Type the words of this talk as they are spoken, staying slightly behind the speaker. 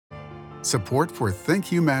Support for Think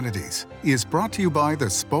Humanities is brought to you by the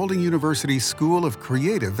Spalding University School of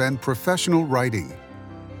Creative and Professional Writing.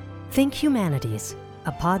 Think Humanities,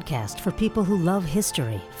 a podcast for people who love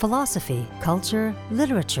history, philosophy, culture,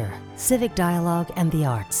 literature, civic dialogue, and the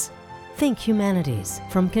arts. Think Humanities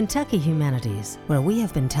from Kentucky Humanities, where we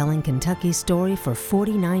have been telling Kentucky's story for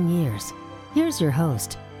 49 years. Here's your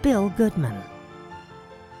host, Bill Goodman.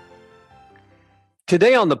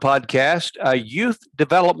 Today on the podcast, a youth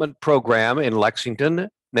development program in Lexington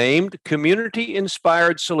named Community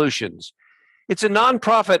Inspired Solutions. It's a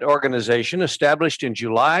nonprofit organization established in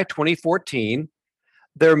July 2014.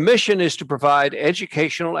 Their mission is to provide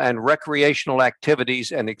educational and recreational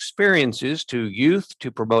activities and experiences to youth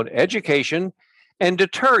to promote education and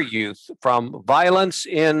deter youth from violence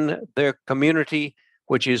in their community,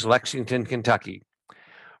 which is Lexington, Kentucky.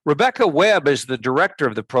 Rebecca Webb is the director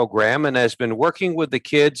of the program and has been working with the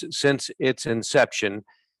kids since its inception.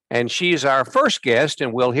 And she's our first guest,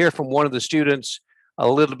 and we'll hear from one of the students a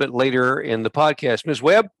little bit later in the podcast. Ms.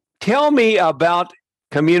 Webb, tell me about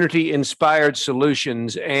Community Inspired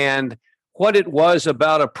Solutions and what it was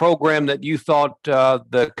about a program that you thought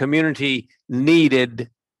the community needed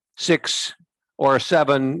 6 or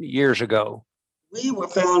 7 years ago. We were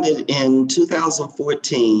founded in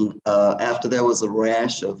 2014 after there was a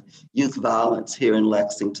rash of youth violence here in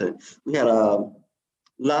Lexington. We had a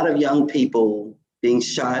lot of young people being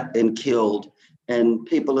shot and killed, and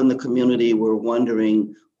people in the community were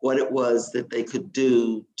wondering what it was that they could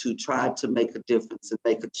do to try to make a difference and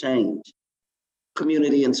make a change.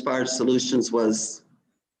 Community Inspired Solutions was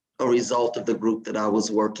a result of the group that I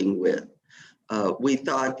was working with. We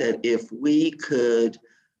thought that if we could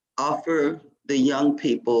offer the young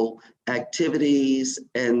people activities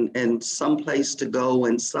and some place to go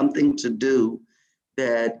and something to do,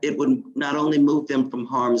 that it would not only move them from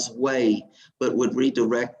harm's way, but would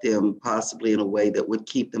redirect them possibly in a way that would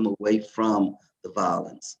keep them away from the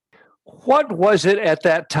violence. What was it at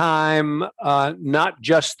that time, not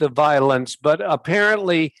just the violence, but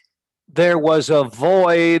apparently there was a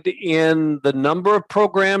void in the number of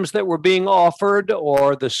programs that were being offered,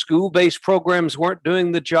 or the school-based programs weren't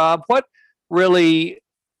doing the job? What really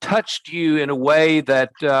touched you in a way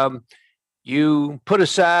that you put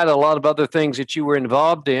aside a lot of other things that you were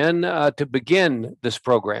involved in to begin this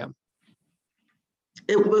program?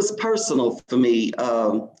 It was personal for me.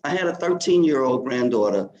 I had a 13-year-old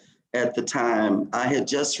granddaughter at the time. I had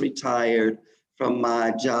just retired from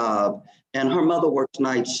my job, and her mother worked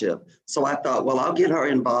night shift. So I thought, well, I'll get her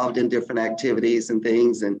involved in different activities and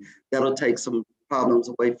things, and that'll take some problems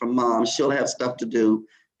away from mom. She'll have stuff to do,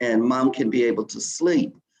 and mom can be able to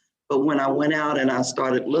sleep. But when I went out and I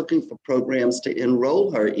started looking for programs to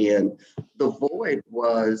enroll her in, the void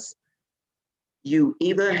was you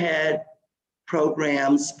either had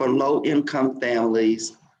programs for low-income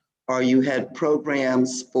families or you had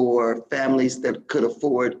programs for families that could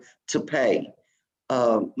afford to pay.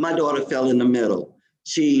 My daughter fell in the middle.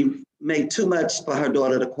 She made too much for her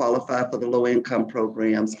daughter to qualify for the low-income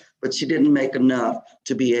programs, but she didn't make enough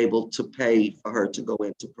to be able to pay for her to go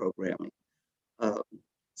into programming.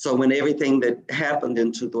 So when everything that happened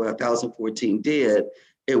in 2014 did,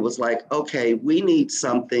 it was like, okay, we need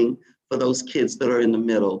something for those kids that are in the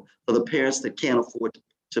middle, for the parents that can't afford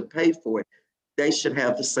to pay for it. They should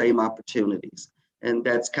have the same opportunities. And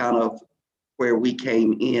that's kind of where we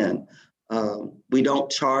came in. We don't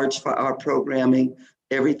charge for our programming.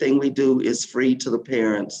 Everything we do is free to the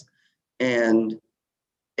parents, and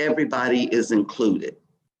everybody is included.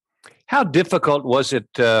 How difficult was it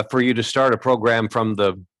for you to start a program from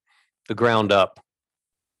the ground up?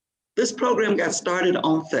 This program got started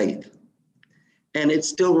on faith, and it's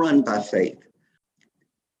still run by faith.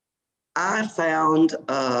 I found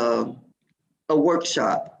a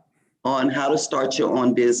workshop on how to start your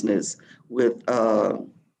own business with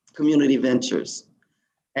Community Ventures.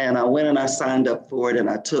 And I went and I signed up for it, and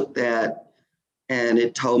I took that, and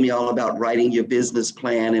it told me all about writing your business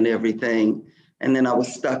plan and everything. And then I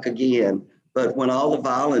was stuck again. But when all the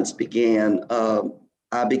violence began,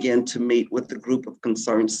 I began to meet with a group of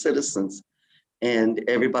concerned citizens, and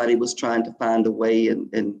everybody was trying to find a way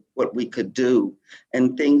and what we could do.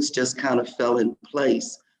 And things just kind of fell in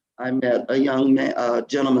place. I met a young man, a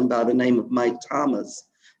gentleman by the name of Mike Thomas,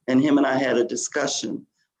 and him and I had a discussion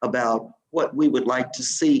about what we would like to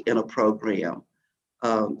see in a program.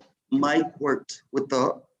 Mike worked with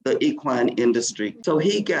the equine industry. So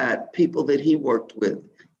he got people that he worked with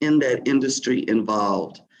in that industry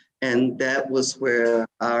involved. And that was where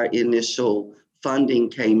our initial funding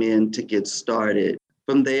came in to get started.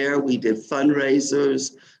 From there, we did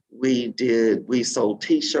fundraisers. We sold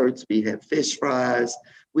T-shirts. We had fish fries.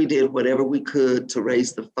 we did whatever we could to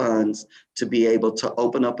raise the funds to be able to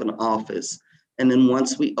open up an office. And then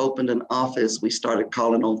once we opened an office, we started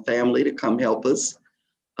calling on family to come help us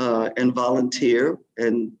and volunteer,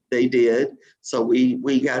 and they did. So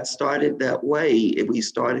we got started that way. We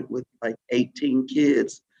started with like 18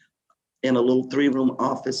 kids in a little 3-room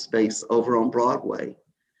office space over on Broadway.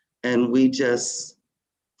 And we just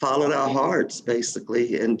followed our hearts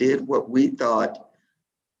basically and did what we thought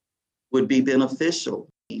would be beneficial.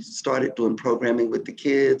 We started doing programming with the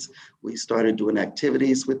kids. We started doing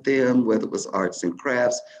activities with them, whether it was arts and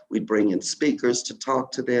crafts. We'd bring in speakers to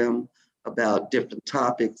talk to them about different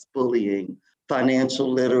topics, bullying,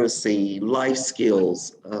 financial literacy, life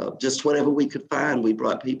skills, just whatever we could find. We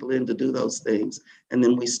brought people in to do those things. And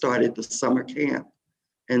then we started the summer camp.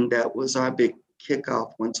 And that was our big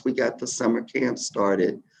kickoff. Once we got the summer camp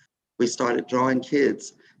started, we started drawing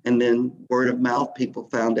kids. And then word of mouth, people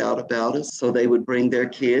found out about us. So they would bring their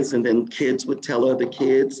kids, and then kids would tell other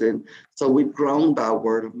kids. And so we've grown by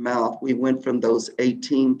word of mouth. We went from those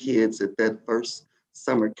 18 kids at that first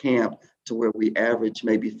summer camp to where we average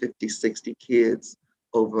maybe 50, 60 kids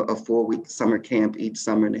over a 4-week summer camp each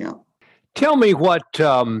summer now. Tell me what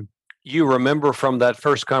you remember from that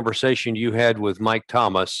first conversation you had with Mike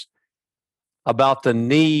Thomas about the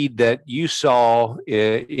need that you saw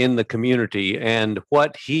in the community and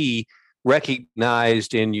what he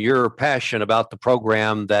recognized in your passion about the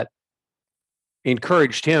program that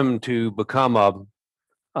encouraged him to become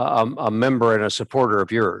a member and a supporter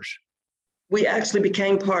of yours. We actually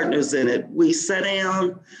became partners in it. We sat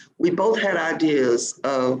down, we both had ideas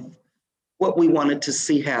of what we wanted to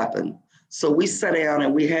see happen. So we sat down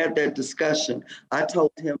and we had that discussion. I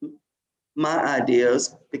told him my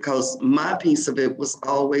ideas because my piece of it was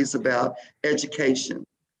always about education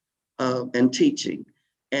and teaching.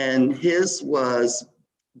 And his was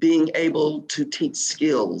being able to teach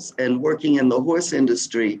skills, and working in the horse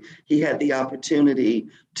industry, he had the opportunity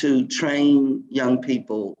to train young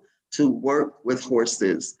people to work with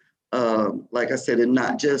horses, like I said, and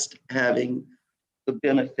not just having the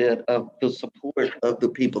benefit of the support of the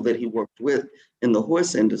people that he worked with in the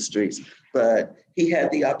horse industries, but he had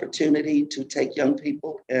the opportunity to take young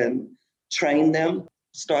people and train them,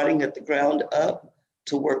 starting at the ground up,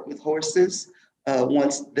 to work with horses.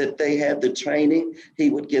 Once that they had the training, he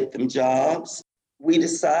would get them jobs. We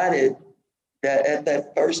decided that at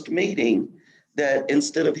that first meeting, that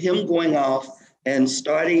instead of him going off and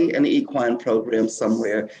starting an equine program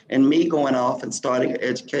somewhere, and me going off and starting an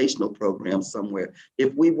educational program somewhere,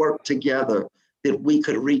 if we work together, that we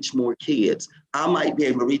could reach more kids. I might be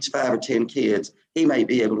able to reach 5 or 10 kids. He might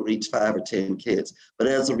be able to reach 5 or 10 kids. But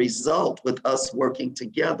as a result, with us working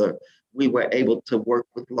together, we were able to work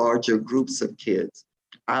with larger groups of kids.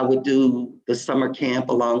 I would do the summer camp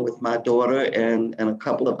along with my daughter and a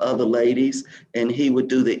couple of other ladies, and he would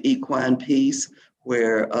do the equine piece,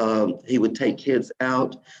 where he would take kids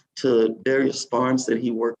out to various farms that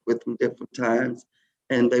he worked with from different times,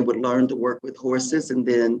 and they would learn to work with horses. And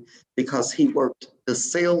then because he worked the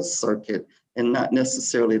sales circuit and not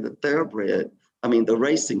necessarily the the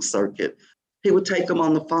racing circuit, he would take them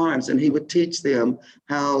on the farms and he would teach them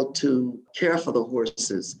how to care for the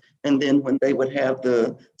horses. And then when they would have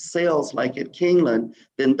the sales like at Keeneland,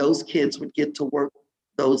 then those kids would get to work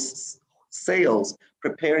those sales,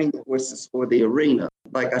 preparing the horses for the arena.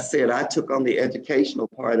 Like I said, I took on the educational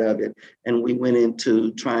part of it, and we went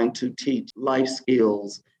into trying to teach life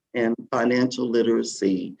skills and financial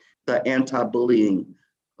literacy, the anti-bullying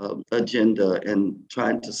agenda, and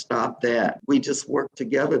trying to stop that. We just worked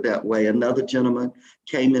together that way. Another gentleman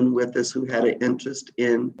came in with us who had an interest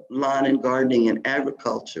in lawn and gardening and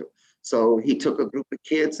agriculture. So he took a group of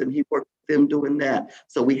kids and he worked with them doing that.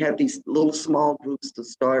 So we had these little small groups to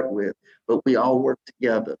start with, but we all worked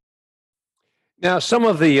together. Now, some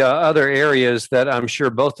of the other areas that I'm sure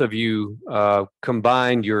both of you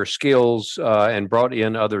combined your skills and brought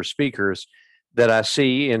in other speakers that I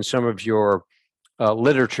see in some of your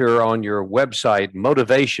literature on your website: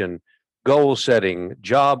 motivation, goal setting,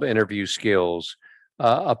 job interview skills,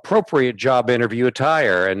 appropriate job interview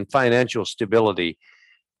attire, and financial stability.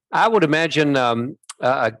 I would imagine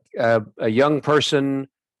a young person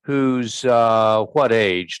who's what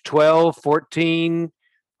age, 12, 14,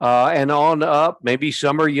 and on up, maybe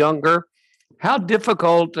some are younger. How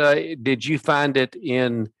difficult did you find it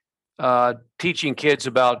in teaching kids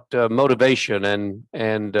about motivation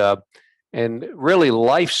and really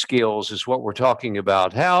life skills is what we're talking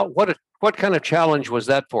about? What kind of challenge was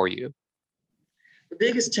that for you? The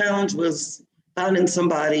biggest challenge was finding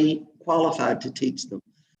somebody qualified to teach them.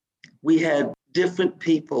 We had different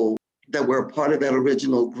people that were a part of that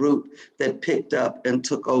original group that picked up and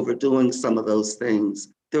took over doing some of those things.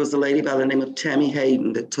 There was a lady by the name of Tammy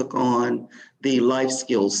Hayden that took on the life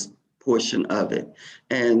skills portion of it.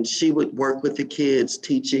 And she would work with the kids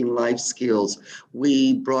teaching life skills.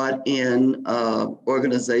 We brought in an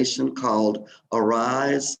organization called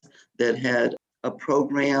Arise that had a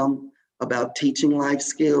program about teaching life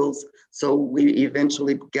skills. So we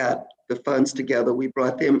eventually got the funds together. We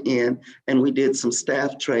brought them in and we did some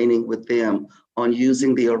staff training with them on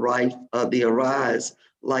using the Arise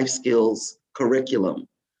life skills curriculum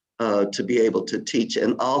to be able to teach.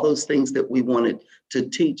 And all those things that we wanted to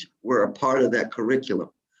teach were a part of that curriculum.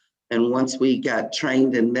 And once we got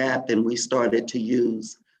trained in that, then we started to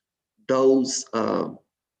use those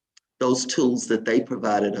tools that they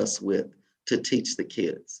provided us with to teach the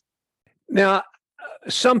kids. Now,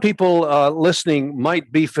 some people listening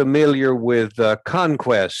might be familiar with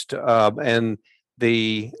Conquest and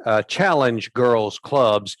the Challenge Girls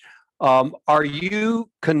clubs. Are you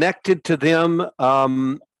connected to them?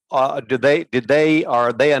 Are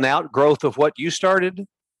they an outgrowth of what you started?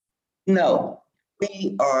 No,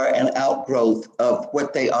 we are an outgrowth of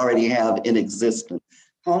what they already have in existence.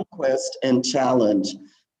 Conquest and Challenge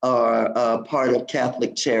are part of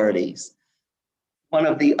Catholic Charities. One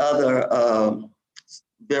of the other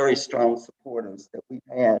very strong supporters that we've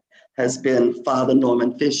had has been Father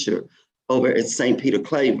Norman Fisher over at St. Peter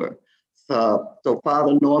Claver. So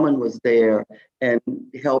Father Norman was there and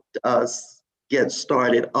helped us get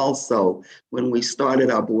started also when we started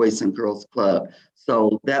our Boys and Girls Club.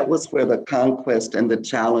 So that was where the Conquest and the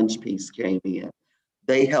Challenge piece came in.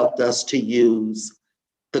 They helped us to use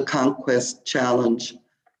the Conquest Challenge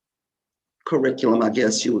curriculum, I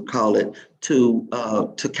guess you would call it, to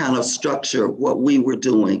kind of structure what we were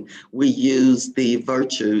doing. We used the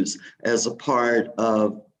virtues as a part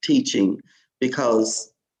of teaching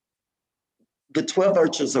because the 12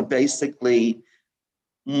 virtues are basically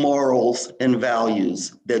morals and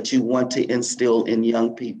values that you want to instill in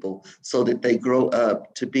young people so that they grow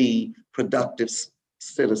up to be productive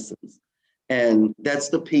citizens. And that's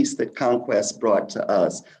the piece that Conquest brought to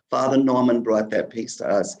us. Father Norman brought that piece to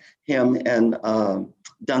us. Him and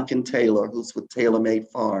Duncan Taylor, who's with Taylor Made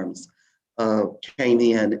Farms, came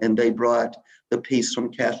in and they brought the piece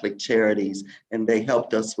from Catholic Charities and they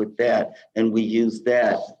helped us with that. And we used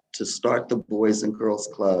that to start the Boys and Girls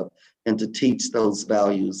Club and to teach those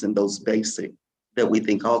values and those basic that we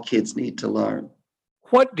think all kids need to learn.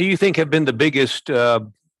 What do you think have been the biggest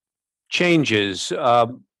changes,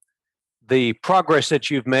 the progress that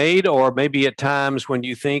you've made, or maybe at times when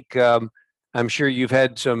you think, I'm sure you've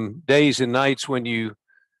had some days and nights when you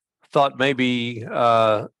thought maybe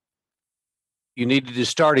you needed to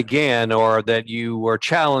start again, or that you were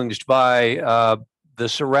challenged by the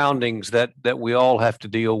surroundings that we all have to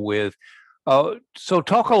deal with. So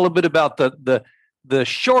talk a little bit about the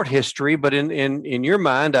short history, but in your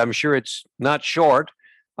mind, I'm sure it's not short,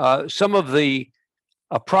 some of the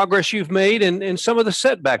progress you've made and some of the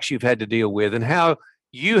setbacks you've had to deal with, and how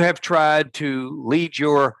you have tried to lead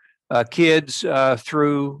your kids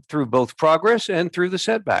through both progress and through the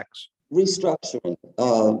setbacks. Restructuring.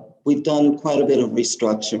 We've done quite a bit of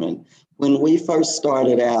restructuring. When we first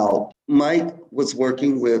started out, Mike was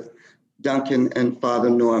working with Duncan and Father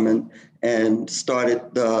Norman and started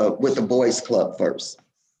with the Boys Club first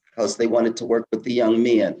because they wanted to work with the young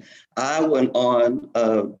men. I went on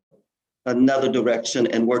another direction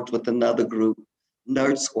and worked with another group,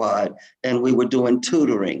 Nerd Squad, and we were doing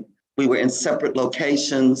tutoring. We were in separate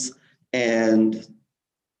locations and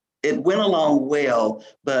it went along well,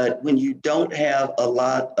 but when you don't have a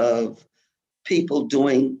lot of people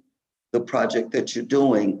doing the project that you're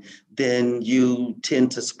doing, then you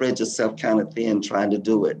tend to spread yourself kind of thin trying to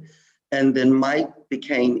do it. And then Mike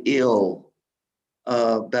became ill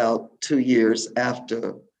about 2 years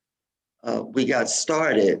after we got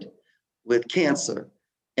started with cancer.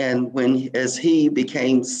 And as he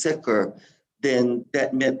became sicker, then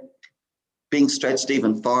that meant being stretched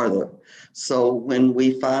even farther. So when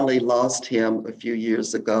we finally lost him a few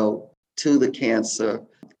years ago to the cancer,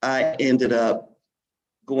 I ended up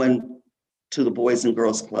going to the Boys and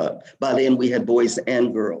Girls Club. By then we had boys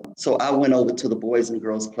and girls. So I went over to the Boys and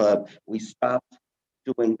Girls Club. We stopped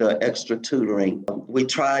doing the extra tutoring. We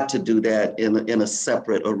tried to do that in a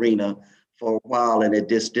separate arena for a while and it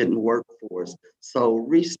just didn't work for us. So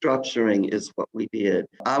restructuring is what we did.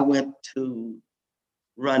 I went to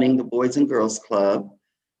running the Boys and Girls Club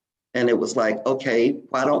and it was like, okay,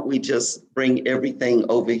 why don't we just bring everything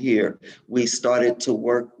over here? We started to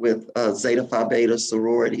work with Zeta Phi Beta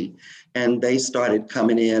sorority and they started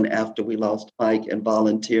coming in after we lost Mike and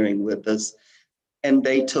volunteering with us. and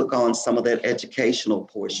they took on some of that educational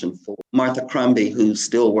portion for Martha Crumby, who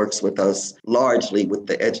still works with us largely with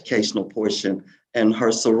the educational portion, and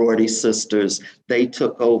her sorority sisters. They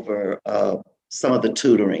took over some of the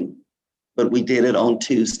tutoring, but we did it on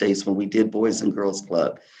Tuesdays when we did Boys and Girls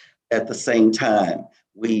Club. At the same time,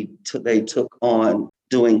 they took on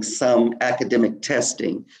doing some academic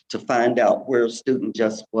testing to find out where a student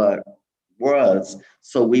just was,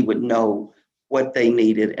 so we would know what they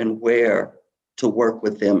needed and where to work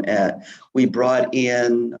with them at. We brought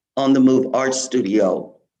in On the Move Art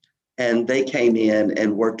Studio, and they came in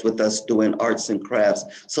and worked with us doing arts and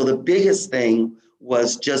crafts. So the biggest thing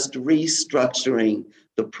was just restructuring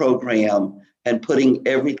the program and putting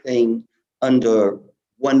everything under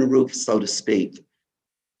one roof, so to speak,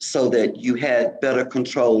 so that you had better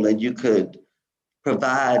control and you could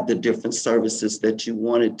provide the different services that you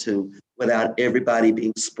wanted to without everybody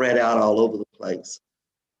being spread out all over the place.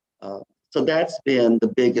 So that's been the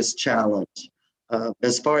biggest challenge.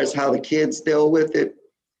 As far as how the kids deal with it,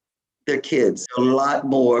 they're kids. They're a lot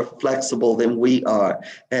more flexible than we are.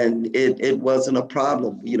 And it wasn't a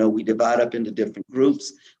problem. You know, we divide up into different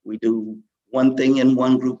groups. We do one thing in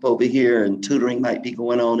one group over here, and tutoring might be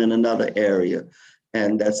going on in another area.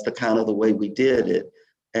 And that's the kind of the way we did it.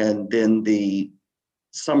 And then the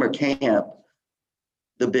summer camp,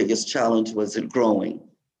 the biggest challenge was it growing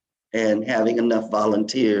and having enough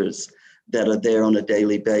volunteers that are there on a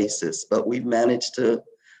daily basis. But we've managed to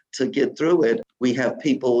get through it. We have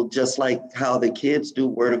people, just like how the kids do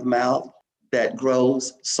word of mouth, that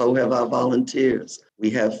grows, so have our volunteers. We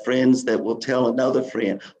have friends that will tell another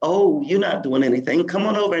friend, oh, you're not doing anything, come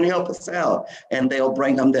on over and help us out. And they'll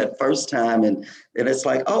bring them that first time, and it's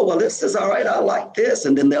like, oh, well, this is all right, I like this.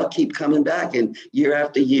 And then they'll keep coming back, and year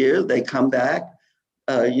after year, they come back,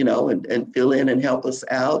 and fill in and help us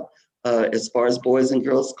out. As far as Boys and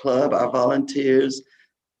Girls Club, our volunteers,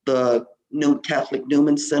 the New Catholic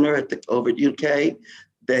Newman Center over at UK,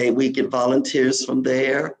 we get volunteers from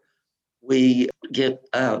there. We get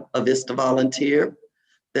a Vista volunteer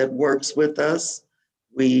that works with us.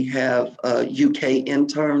 We have UK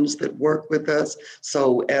interns that work with us.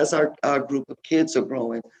 So as our group of kids are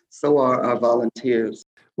growing, so are our volunteers.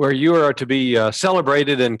 Where you are to be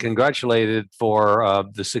celebrated and congratulated for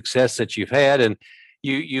the success that you've had. And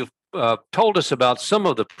you've told us about some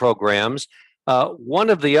of the programs.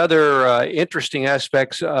 One of the other interesting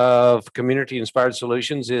aspects of Community Inspired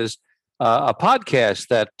Solutions is a podcast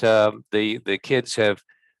that the kids have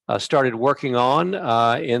started working on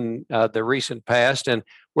in the recent past. And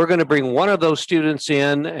we're going to bring one of those students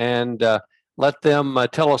in and let them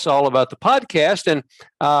tell us all about the podcast. And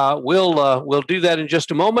we'll do that in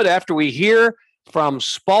just a moment after we hear from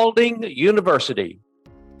Spalding University.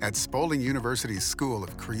 At Spalding University's School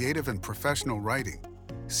of Creative and Professional Writing,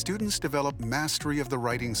 students develop mastery of the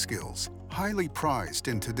writing skills, highly prized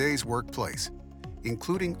in today's workplace,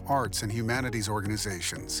 including arts and humanities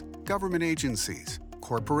organizations, government agencies,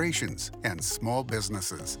 corporations, and small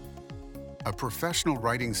businesses. A professional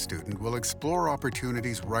writing student will explore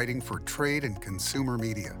opportunities writing for trade and consumer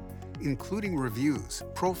media, including reviews,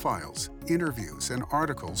 profiles, interviews, and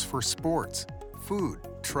articles for sports, food,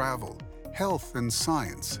 travel, health and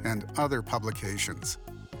science, and other publications.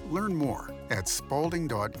 Learn more at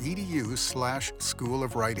spalding.edu/School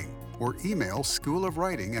of Writing or email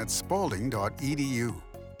schoolofwriting@spalding.edu.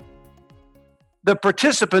 The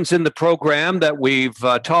participants in the program that we've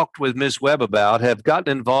talked with Ms. Webb about have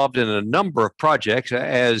gotten involved in a number of projects,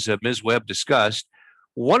 as Ms. Webb discussed.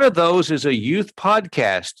 One of those is a youth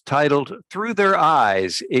podcast titled Through Their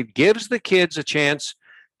Eyes. It gives the kids a chance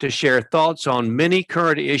to share thoughts on many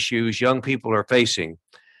current issues young people are facing.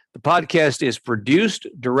 The podcast is produced,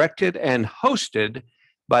 directed, and hosted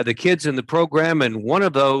by the kids in the program, and one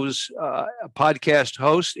of those podcast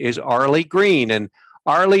hosts is Arlie Green. And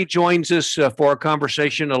Arlie joins us for a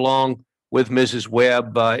conversation along with Mrs.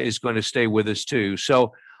 Webb, is going to stay with us too.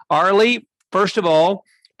 So, Arlie, first of all,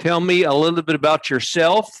 tell me a little bit about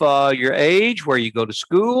yourself, your age, where you go to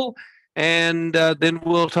school, and then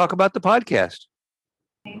we'll talk about the podcast.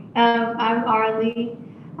 I'm Arlie.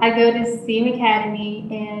 I go to STEAM Academy,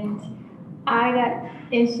 and I got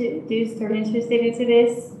introduced or interested into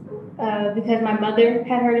this because my mother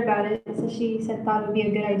had heard about it, so she thought it would be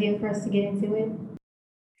a good idea for us to get into it.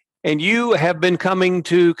 And you have been coming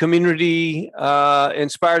to Community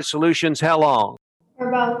Inspired Solutions how long? For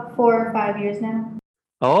about 4 or 5 years now.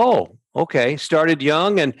 Oh, okay. Started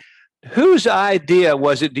young. And whose idea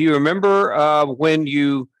was it? Do you remember when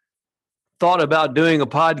you thought about doing a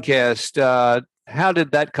podcast? How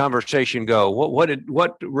did that conversation go? What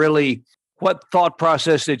what thought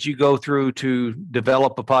process did you go through to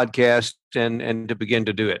develop a podcast and to begin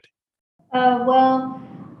to do it? Well,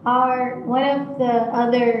 one of the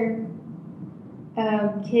other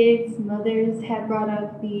kids' mothers had brought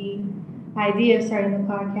up the idea of starting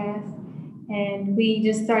the podcast, and we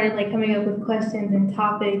just started like coming up with questions and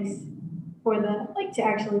topics for to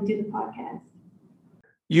actually do the podcast.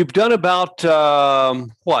 You've done about 4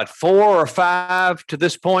 or 5 to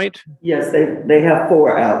this point? Yes, they have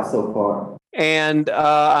 4 out so far. And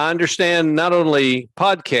I understand not only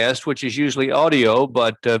podcast, which is usually audio,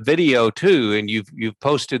 but video too. And you've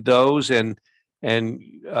posted those, and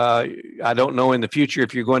I don't know in the future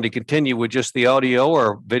if you're going to continue with just the audio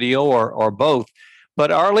or video or both. But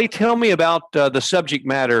Arlie, tell me about the subject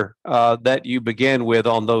matter that you began with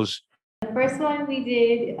on those. The first one we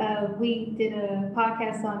did a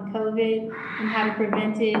podcast on COVID and how to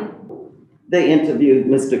prevent it. They interviewed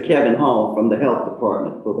Mr. Kevin Hall from the health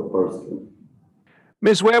department for the first one.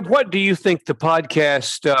 Ms. Webb, what do you think the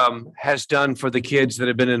podcast has done for the kids that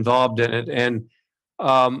have been involved in it? And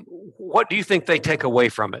what do you think they take away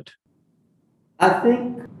from it? I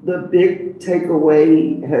think the big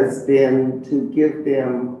takeaway has been to give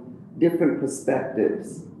them different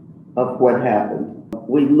perspectives of what happened.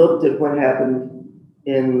 We looked at what happened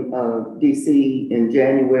in DC in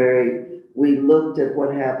January. We looked at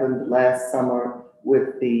what happened last summer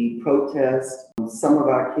with the protest. Some of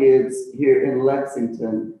our kids here in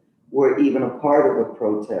Lexington were even a part of the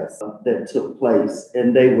protest that took place,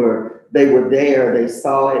 and they were there. They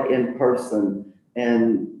saw it in person,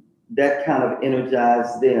 and that kind of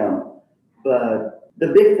energized them. But the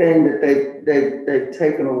big thing that they've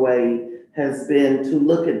taken away has been to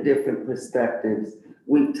look at different perspectives.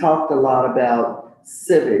 We've talked a lot about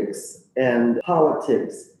civics and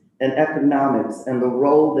politics and economics and the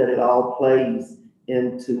role that it all plays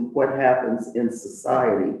into what happens in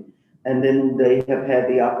society. And then they have had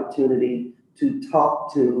the opportunity to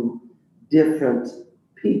talk to different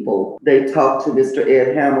people. They talked to Mr.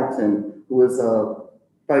 Ed Hamilton, who is a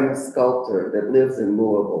famous sculptor that lives in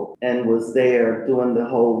Louisville and was there doing the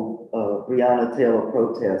whole Breonna Taylor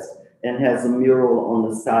protest and has a mural on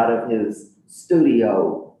the side of his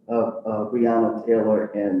studio of Breonna Taylor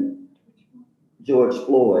and George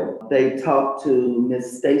Floyd. They talked to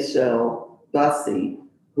Ms. Stachel Bussey,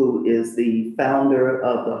 who is the founder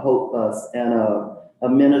of the Hope Bus and a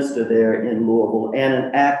minister there in Louisville and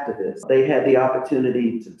an activist. They had the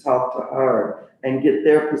opportunity to talk to her and get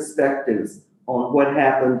their perspectives on what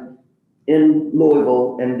happened in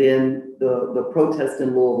Louisville, and then the protest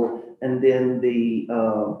in Louisville, and then the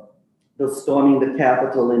storming the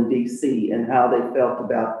Capitol in DC and how they felt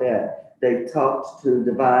about that. They talked to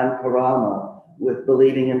Divine Karama with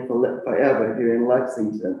Believing in Forever here in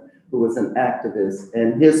Lexington, who was an activist,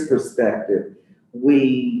 and his perspective.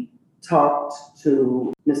 We talked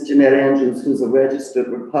to Ms. Jeanette Andrews, who's a registered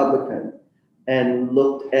Republican, and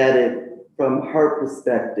looked at it from her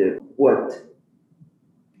perspective, what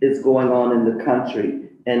is going on in the country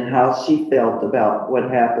and how she felt about what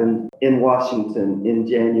happened in Washington in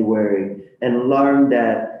January, and learned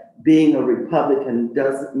that being a Republican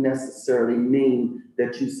doesn't necessarily mean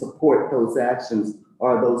that you support those actions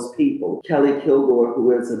or those people. Kelly Kilgore,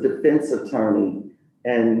 who is a defense attorney,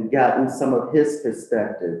 and gotten some of his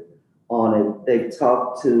perspective on it. They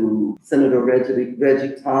talked to Senator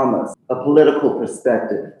Reggie Thomas, a political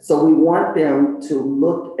perspective. So we want them to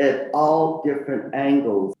look at all different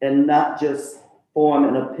angles and not just form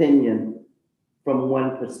an opinion from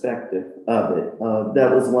one perspective of it.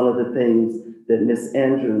 That was one of the things that Ms.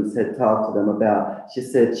 Andrews had talked to them about. She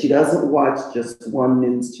said she doesn't watch just one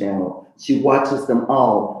news channel. She watches them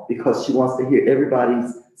all because she wants to hear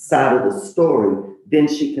everybody's side of the story. Then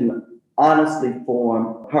she can honestly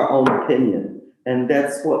form her own opinion. And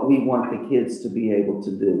that's what we want the kids to be able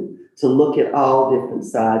to do, to look at all different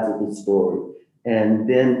sides of the story and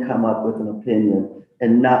then come up with an opinion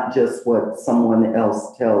and not just what someone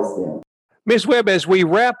else tells them. Ms. Webb, as we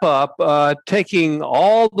wrap up, taking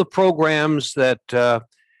all the programs that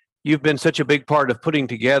you've been such a big part of putting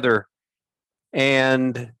together,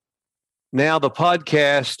 and now the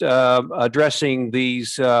podcast addressing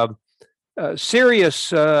these serious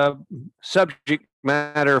subject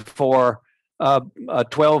matter for a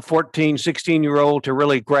 12, 14, 16-year-old to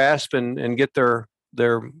really grasp and get their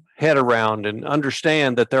head around and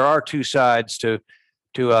understand that there are two sides to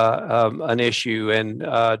an issue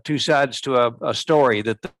and two sides to a story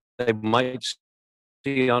that they might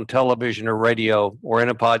see on television or radio or in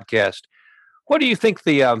a podcast. What do you think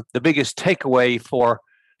the biggest takeaway for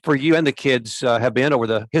you and the kids have been over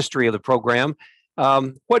the history of the program?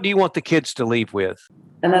 What do you want the kids to leave with?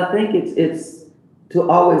 And I think it's to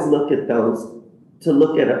always look at those, to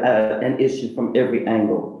look at an issue from every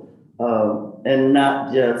angle, and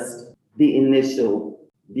not just the initial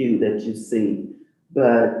view that you see,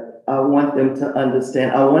 but I want them to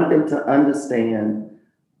understand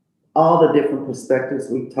all the different perspectives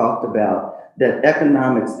we talked about, that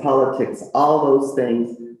economics, politics, all those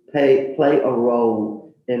things play a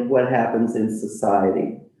role in what happens in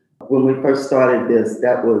society. When we first started this,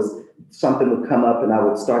 that was something would come up and I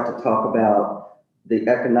would start to talk about the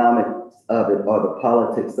economics of it or the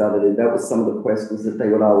politics of it. And that was some of the questions that they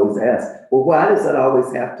would always ask. Well, why does that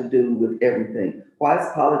always have to do with everything? Why is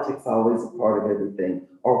politics always a part of everything?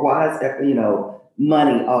 Or why is,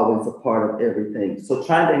 money always a part of everything? So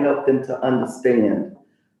trying to help them to understand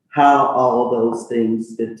how all those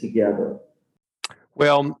things fit together.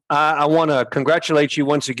 Well, I want to congratulate you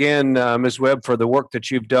once again, Ms. Webb, for the work that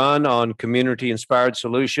you've done on community-inspired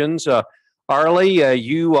solutions. Arlie,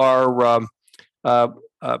 you are a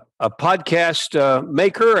podcast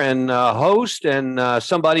maker and host, and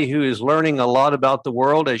somebody who is learning a lot about the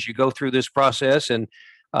world as you go through this process. And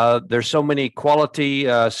there's so many quality,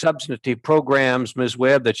 substantive programs, Ms.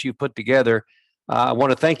 Webb, that you put together. I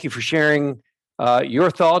want to thank you for sharing your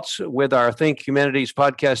thoughts with our Think Humanities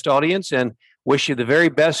podcast audience, and wish you the very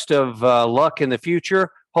best of luck in the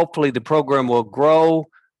future. Hopefully the program will grow.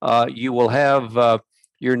 You will have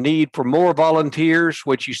your need for more volunteers,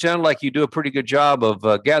 which you sound like you do a pretty good job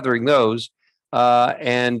of gathering those.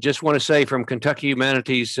 And just want to say from Kentucky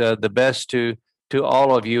Humanities, the best to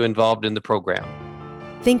all of you involved in the program.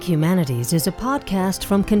 Think Humanities is a podcast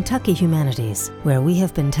from Kentucky Humanities, where we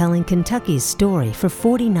have been telling Kentucky's story for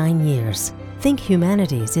 49 years. Think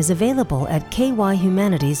Humanities is available at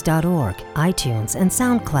kyhumanities.org, iTunes, and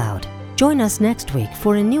SoundCloud. Join us next week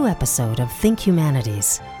for a new episode of Think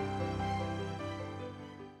Humanities.